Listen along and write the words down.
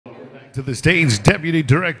to the stage Deputy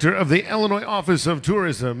Director of the Illinois Office of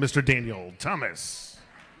Tourism, Mr. Daniel Thomas.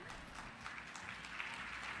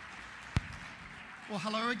 Well,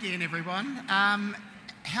 hello again, everyone.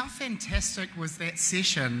 How fantastic was that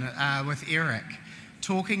session with Eric,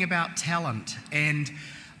 talking about talent? And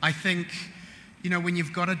I think, you know, when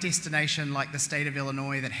you've got a destination like the state of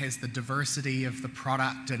Illinois that has the diversity of the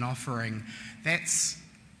product and offering, that's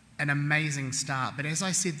an amazing start. But as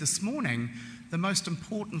I said this morning, the most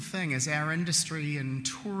important thing is our industry and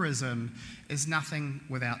tourism is nothing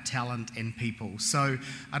without talent and people. So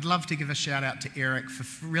I'd love to give a shout out to Eric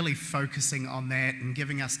for really focusing on that and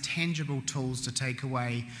giving us tangible tools to take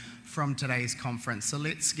away from today's conference. So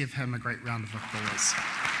let's give him a great round of applause.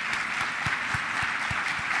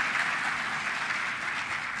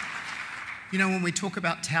 You know, when we talk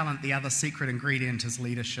about talent, the other secret ingredient is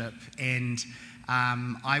leadership. And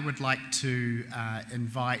I would like to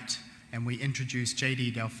invite, and we introduced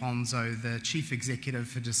JD D'Alfonso, the Chief Executive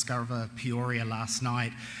for Discover Peoria last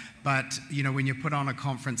night. But, you know, when you put on a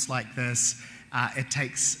conference like this, it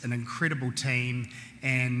takes an incredible team,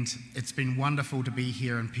 and it's been wonderful to be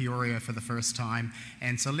here in Peoria for the first time.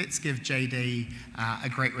 And so let's give JD a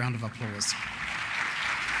great round of applause.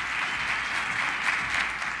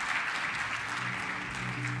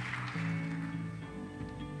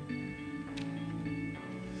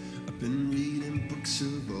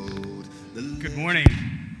 Good morning.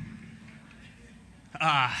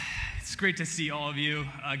 It's great to see all of you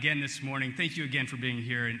again this morning. Thank you again for being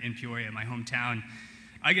here in Peoria, my hometown.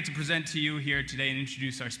 I get to present to you here today and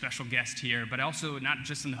introduce our special guest here, but also not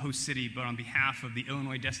just in the host city, but on behalf of the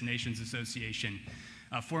Illinois Destinations Association,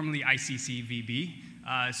 formerly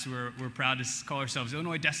ICCVB. So we're proud to call ourselves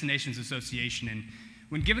Illinois Destinations Association. And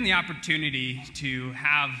when given the opportunity to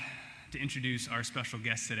introduce our special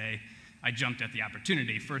guest today, I jumped at the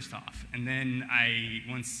opportunity, first off. And then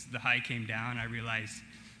once the high came down, I realized,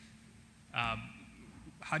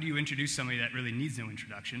 how do you introduce somebody that really needs no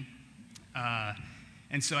introduction?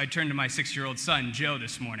 And so I turned to my 6-year-old son, Joe,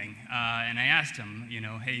 this morning, and I asked him, you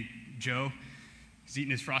know, hey, Joe, he's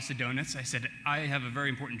eating his frosted donuts. I said, I have a very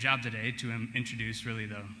important job today to introduce really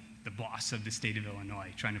the boss of the state of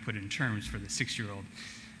Illinois, trying to put it in terms for the 6-year-old.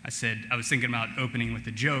 I said, I was thinking about opening with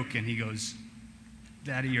a joke, and he goes,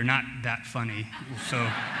 Daddy, you're not that funny. So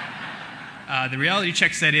the reality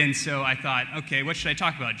check set in, so I thought, okay, what should I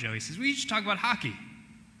talk about, Joe? He says, well, you should talk about hockey.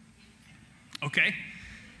 Okay.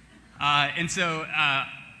 And so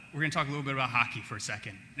we're going to talk a little bit about hockey for a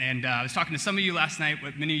second. And I was talking to some of you last night.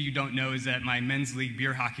 What many of you don't know is that my men's league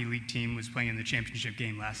beer hockey league team was playing in the championship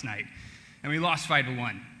game last night. And we lost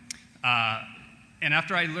 5-1. And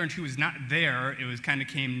after I learned who was not there, it kind of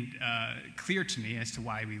came clear to me as to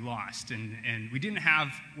why we lost. And we didn't have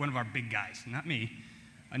one of our big guys, not me,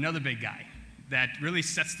 another big guy that really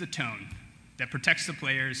sets the tone, that protects the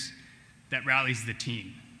players, that rallies the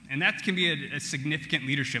team. And that can be a significant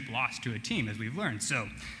leadership loss to a team, as we've learned. So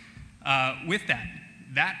with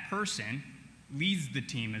that person leads the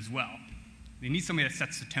team as well. They need somebody that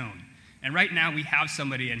sets the tone. And right now we have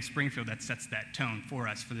somebody in Springfield that sets that tone for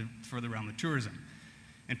us for the realm of tourism.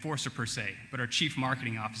 Enforcer per se, but our Chief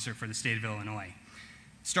Marketing Officer for the state of Illinois.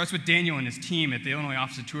 It starts with Daniel and his team at the Illinois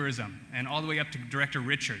Office of Tourism, and all the way up to Director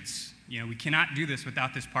Richards. You know, we cannot do this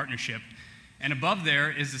without this partnership. And above there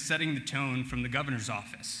is the setting the tone from the governor's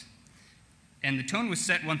office. And the tone was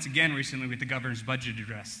set once again recently with the governor's budget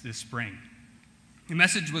address this spring. The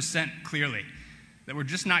message was sent clearly that we're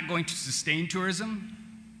just not going to sustain tourism,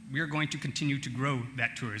 we are going to continue to grow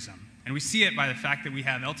that tourism. And we see it by the fact that we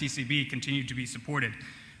have LTCB continue to be supported.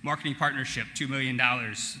 Marketing partnership, $2 million.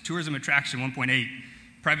 Tourism attraction, $1.8 million.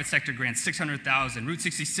 Private sector grants, $600,000. Route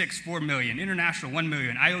 66, $4 million. International, $1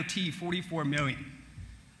 million. IoT, $44 million.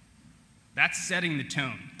 That's setting the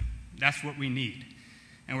tone. That's what we need.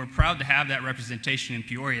 And we're proud to have that representation in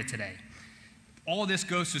Peoria today. All of this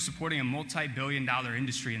goes to supporting a multi-billion-dollar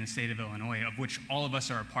industry in the state of Illinois, of which all of us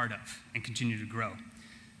are a part of and continue to grow.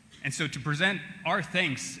 And so to present our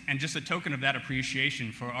thanks and just a token of that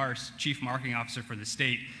appreciation for our Chief Marketing Officer for the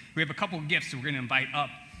state, we have a couple of gifts that we're going to invite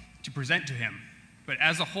up to present to him. But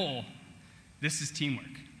as a whole, this is teamwork.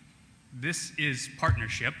 This is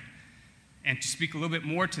partnership. And to speak a little bit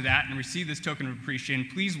more to that and receive this token of appreciation,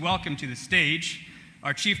 please welcome to the stage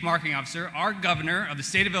our Chief Marketing Officer, our Governor of the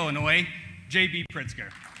state of Illinois, J.B.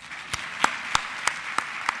 Pritzker.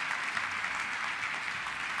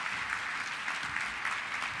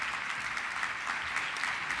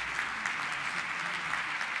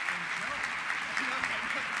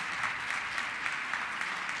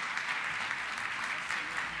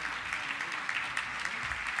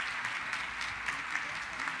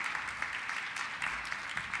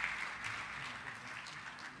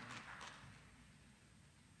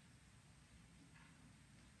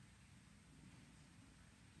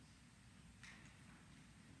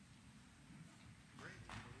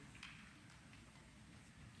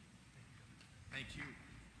 Thank you.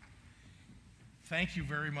 Thank you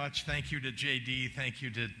very much. Thank you to JD. Thank you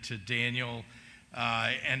to Daniel.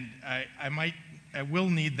 And I will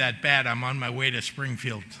need that bat. I'm on my way to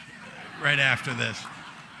Springfield right after this.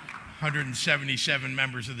 177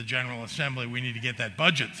 members of the General Assembly. We need to get that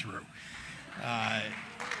budget through.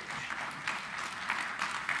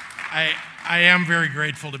 I am very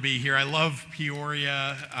grateful to be here. I love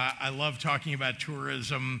Peoria. I love talking about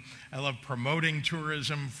tourism. I love promoting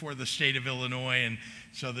tourism for the state of Illinois, and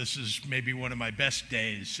so this is maybe one of my best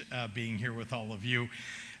days being here with all of you.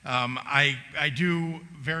 I do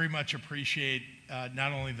very much appreciate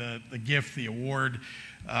not only the gift, the award,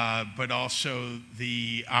 but also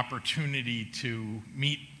the opportunity to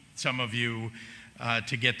meet some of you,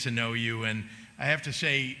 to get to know you. And I have to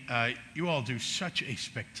say, you all do such a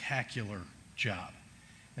spectacular job,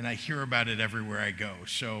 and I hear about it everywhere I go.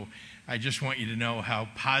 So I just want you to know how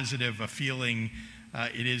positive a feeling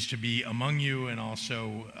it is to be among you, and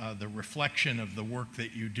also the reflection of the work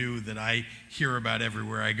that you do that I hear about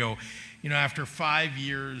everywhere I go. You know, after 5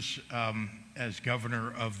 years as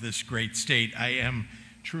governor of this great state, I am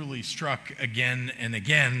truly struck again and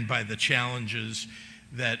again by the challenges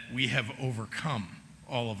that we have overcome,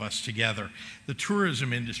 all of us together. The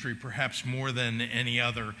tourism industry, perhaps more than any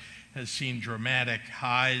other, has seen dramatic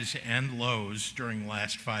highs and lows during the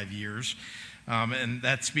last 5 years. And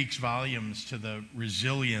that speaks volumes to the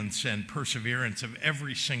resilience and perseverance of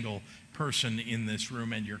every single person in this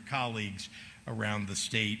room and your colleagues around the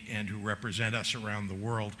state and who represent us around the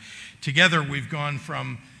world. Together, we've gone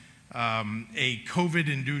from a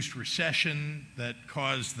COVID-induced recession that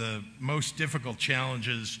caused the most difficult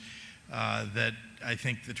challenges that I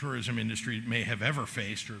think the tourism industry may have ever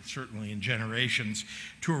faced, or certainly in generations,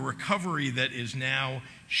 to a recovery that is now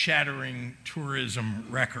shattering tourism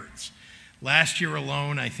records. Last year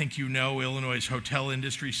alone, I think you know, Illinois' hotel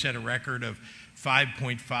industry set a record of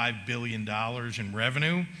 $5.5 billion in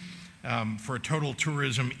revenue, for a total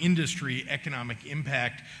tourism industry economic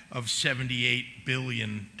impact of $78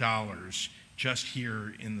 billion just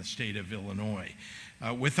here in the state of Illinois.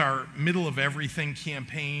 With our Middle of Everything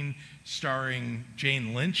campaign starring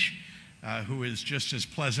Jane Lynch, who is just as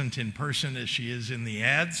pleasant in person as she is in the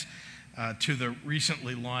ads, to the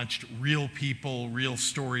recently launched Real People, Real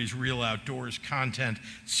Stories, Real Outdoors content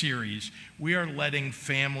series, we are letting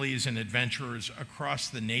families and adventurers across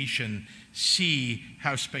the nation see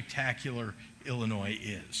how spectacular Illinois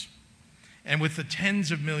is. And with the tens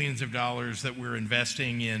of millions of dollars that we're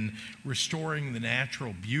investing in restoring the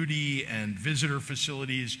natural beauty and visitor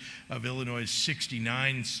facilities of Illinois'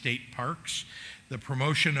 69 state parks, the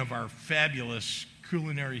promotion of our fabulous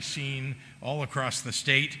culinary scene all across the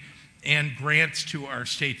state, and grants to our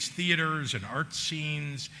state's theaters and art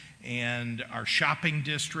scenes and our shopping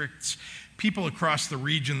districts, people across the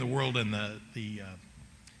region, the world, and the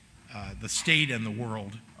state and the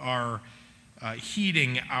world are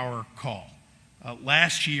heeding our call.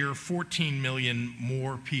 Last year, 14 million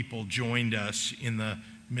more people joined us in the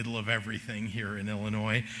Middle of Everything here in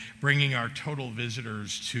Illinois, bringing our total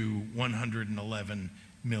visitors to 111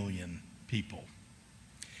 million people.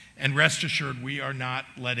 And rest assured, we are not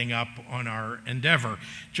letting up on our endeavor.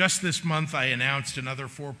 Just this month, I announced another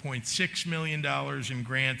 $4.6 million in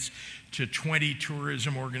grants to 20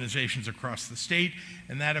 tourism organizations across the state.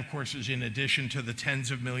 And that, of course, is in addition to the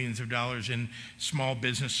tens of millions of dollars in small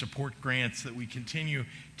business support grants that we continue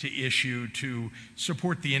to issue to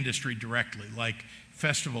support the industry directly, like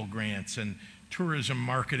festival grants and tourism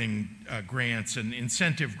marketing grants and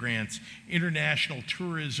incentive grants, international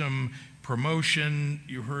tourism promotion,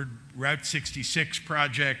 you heard Route 66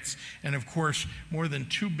 projects, and of course, more than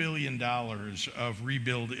 $2 billion of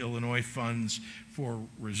Rebuild Illinois funds for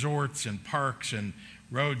resorts and parks and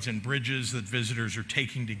roads and bridges that visitors are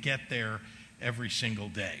taking to get there every single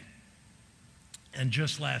day. And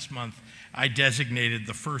just last month, I designated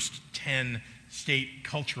the first 10 state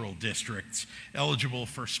cultural districts eligible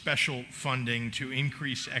for special funding to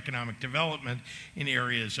increase economic development in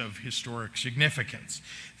areas of historic significance.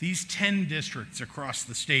 These 10 districts across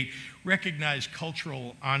the state recognize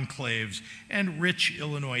cultural enclaves and rich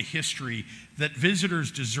Illinois history that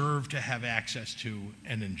visitors deserve to have access to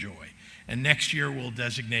and enjoy. And next year we'll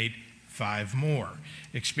designate 5 more,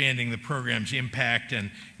 expanding the program's impact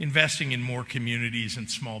and investing in more communities and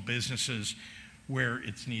small businesses where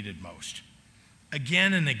it's needed most.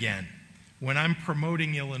 Again and again, when I'm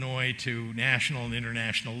promoting Illinois to national and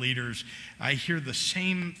international leaders, I hear the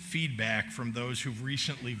same feedback from those who've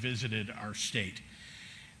recently visited our state.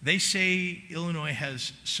 They say Illinois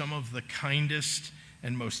has some of the kindest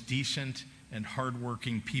and most decent and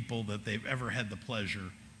hardworking people that they've ever had the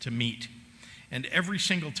pleasure to meet. And every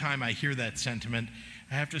single time I hear that sentiment,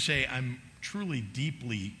 I have to say I'm truly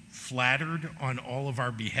deeply flattered on all of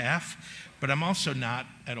our behalf, but I'm also not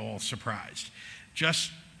at all surprised.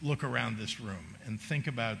 Just look around this room and think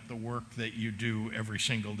about the work that you do every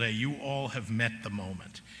single day. You all have met the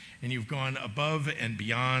moment, and you've gone above and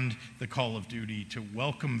beyond the call of duty to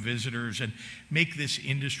welcome visitors and make this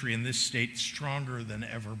industry in this state stronger than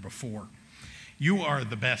ever before. You are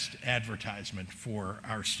the best advertisement for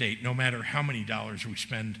our state. No matter how many dollars we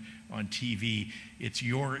spend on TV, it's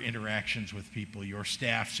your interactions with people, your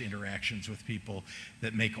staff's interactions with people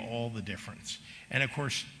that make all the difference. And of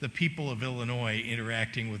course, the people of Illinois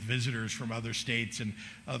interacting with visitors from other states and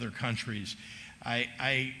other countries.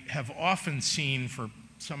 I have often seen, for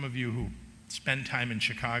some of you who spend time in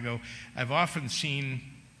Chicago, I've often seen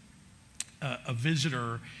a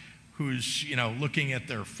visitor who's looking at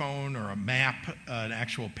their phone or a map, an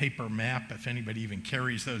actual paper map, if anybody even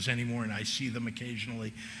carries those anymore, and I see them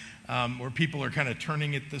occasionally, where people are kind of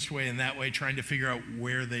turning it this way and that way, trying to figure out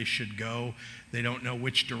where they should go. They don't know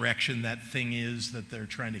which direction that thing is that they're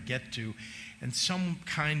trying to get to, and some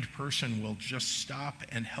kind person will just stop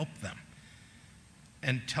and help them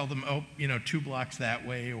and tell them, oh, 2 blocks that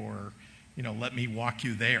way, or let me walk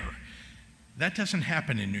you there. That doesn't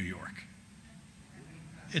happen in New York.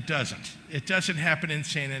 It doesn't. It doesn't happen in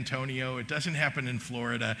San Antonio. It doesn't happen in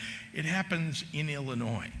Florida. It happens in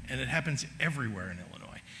Illinois, and it happens everywhere in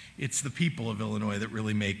Illinois. It's the people of Illinois that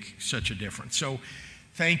really make such a difference. So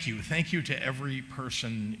thank you. Thank you to every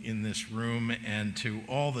person in this room and to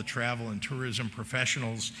all the travel and tourism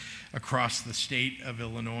professionals across the state of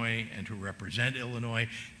Illinois and who represent Illinois.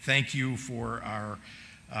 Thank you for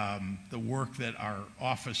the work that our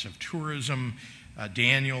Office of Tourism,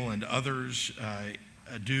 Daniel and others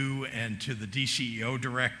do, and to the DCEO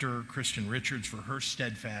director, Kristen Richards, for her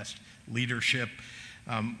steadfast leadership.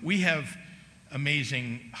 We have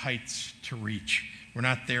amazing heights to reach. We're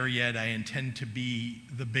not there yet. I intend to be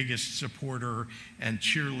the biggest supporter and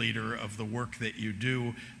cheerleader of the work that you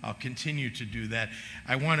do. I'll continue to do that.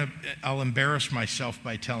 I'll embarrass myself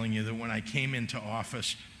by telling you that when I came into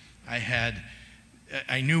office,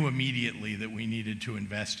 I knew immediately that we needed to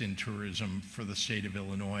invest in tourism for the state of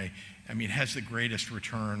Illinois. I mean, it has the greatest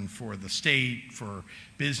return for the state, for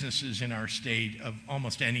businesses in our state, of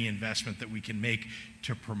almost any investment that we can make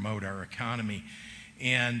to promote our economy.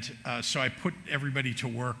 And so I put everybody to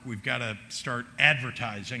work. We've got to start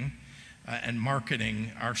advertising and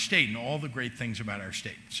marketing our state and all the great things about our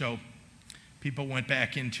state. So people went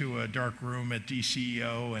back into a dark room at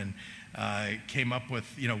DCEO and came up with,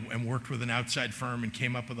 and worked with an outside firm and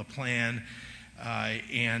came up with a plan.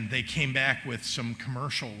 And they came back with some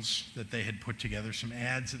commercials that they had put together, some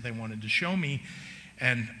ads that they wanted to show me,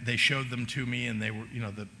 and they showed them to me, and they were,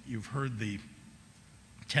 you've heard the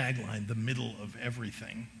tagline, the middle of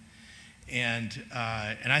everything. And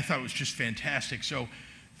I thought it was just fantastic. So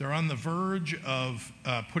they're on the verge of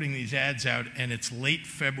putting these ads out, and it's late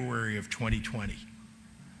February of 2020.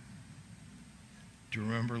 Do you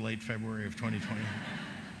remember late February of 2020?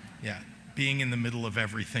 Yeah. Being in the middle of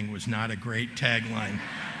everything was not a great tagline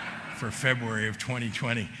for February of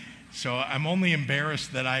 2020. So I'm only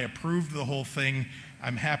embarrassed that I approved the whole thing.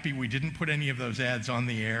 I'm happy we didn't put any of those ads on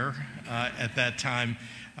the air at that time,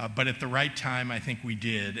 but at the right time, I think we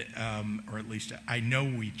did, or at least I know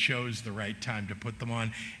we chose the right time to put them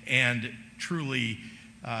on, and truly,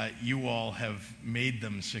 you all have made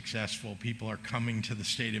them successful. People are coming to the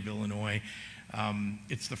state of Illinois.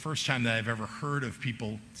 It's the first time that I've ever heard of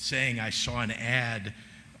people saying, I saw an ad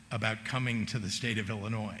about coming to the state of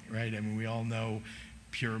Illinois, right? I mean, we all know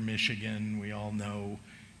Pure Michigan. We all know,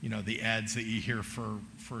 the ads that you hear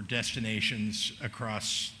for destinations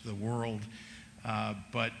across the world.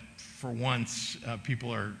 But for once,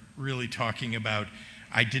 people are really talking about,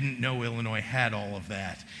 I didn't know Illinois had all of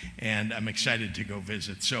that, and I'm excited to go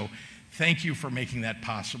visit. So thank you for making that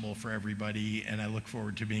possible for everybody, and I look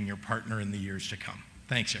forward to being your partner in the years to come.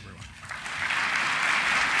 Thanks, everyone.